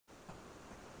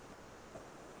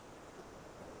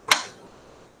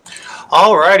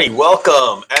All righty,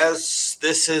 welcome. As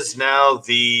this is now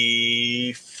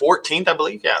the 14th, I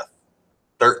believe. Yeah.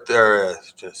 11,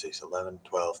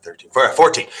 12, 13,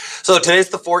 14. So today's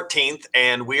the 14th,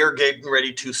 and we are getting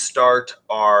ready to start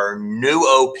our new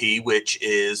OP, which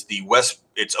is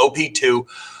it's OP2,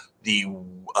 the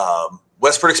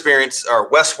Westward Experience, or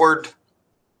Westward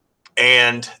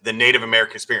and the Native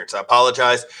American Experience. I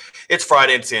apologize. It's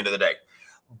Friday, it's the end of the day.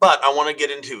 But I want to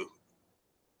get into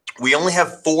we only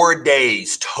have 4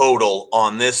 days total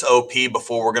on this OP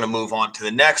before we're going to move on to the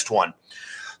next one.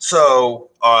 So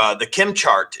the KIM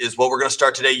chart is what we're going to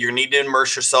start today. You're going to need to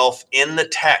immerse yourself in the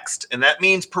text, and that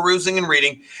means perusing and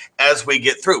reading as we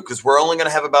get through, because we're only going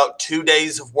to have about 2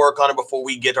 days of work on it before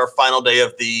we get our final day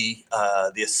of the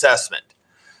assessment.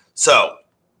 So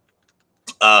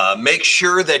make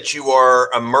sure that you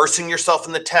are immersing yourself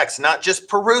in the text, not just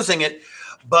perusing it,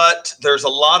 but there's a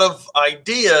lot of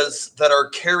ideas that are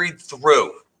carried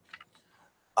through.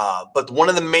 But one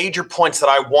of the major points that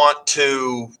I want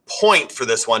to point for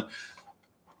this one,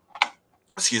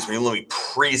 excuse me, let me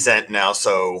present now.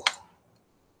 So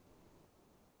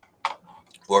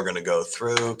we're going to go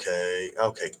through. Okay.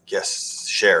 Yes,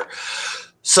 share.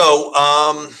 So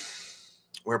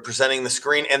we're presenting the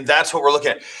screen, and that's what we're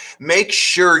looking at. Make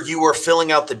sure you are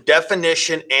filling out the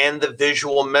definition and the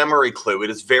visual memory clue. It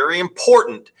is very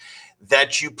important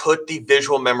that you put the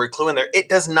visual memory clue in there. It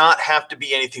does not have to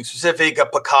be anything specific, a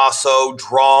Picasso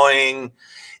drawing.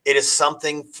 It is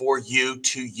something for you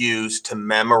to use to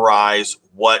memorize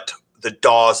what the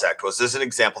Dawes Act was. This is an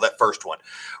example, that first one.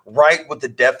 Write with the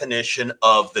definition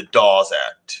of the Dawes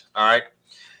Act, all right?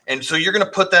 And so you're going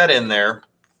to put that in there.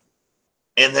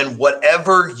 And then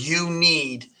whatever you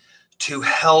need to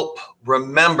help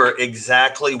remember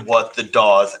exactly what the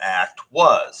Dawes Act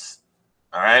was.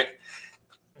 All right.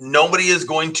 Nobody is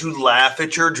going to laugh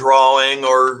at your drawing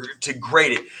or to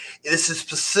grade it. This is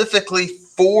specifically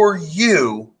for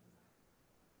you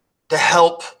to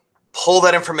help pull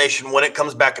that information when it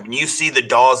comes back up and you see the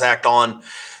Dawes Act on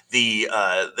the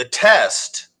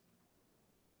test.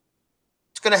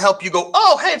 It's going to help you go,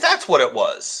 oh, hey, that's what it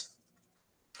was.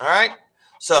 All right.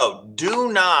 So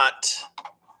do not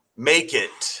make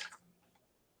it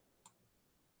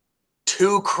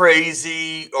too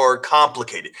crazy or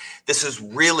complicated. This is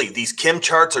really, these KIM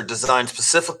charts are designed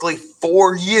specifically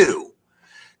for you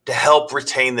to help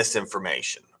retain this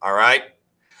information. All right.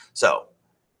 So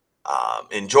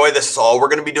enjoy this. Is all we're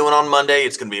going to be doing on Monday.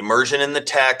 It's going to be immersion in the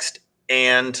text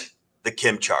and the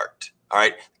KIM chart. All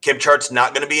right. KIM chart's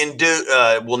not going to be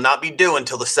will not be due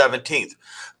until the 17th.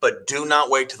 But do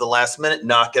not wait to the last minute.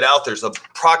 Knock it out. There's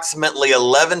approximately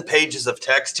 11 pages of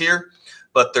text here,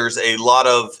 but there's a lot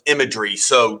of imagery.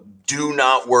 So do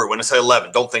not worry. When I say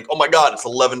 11, don't think, oh my God, it's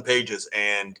 11 pages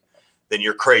and then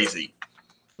you're crazy.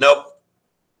 Nope.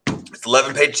 It's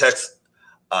 11-page text.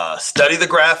 Study the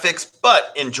graphics,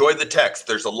 but enjoy the text.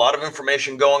 There's a lot of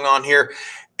information going on here,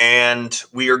 and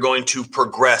we are going to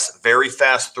progress very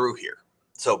fast through here.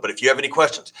 So, but if you have any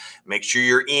questions, make sure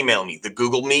you're emailing me. The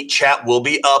Google Meet chat will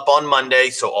be up on Monday,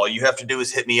 so all you have to do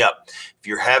is hit me up. If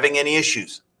you're having any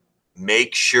issues,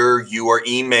 make sure you are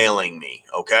emailing me,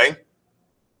 okay?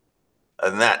 Other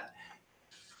than that,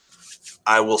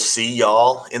 I will see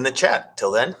y'all in the chat. Till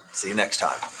then, see you next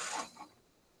time.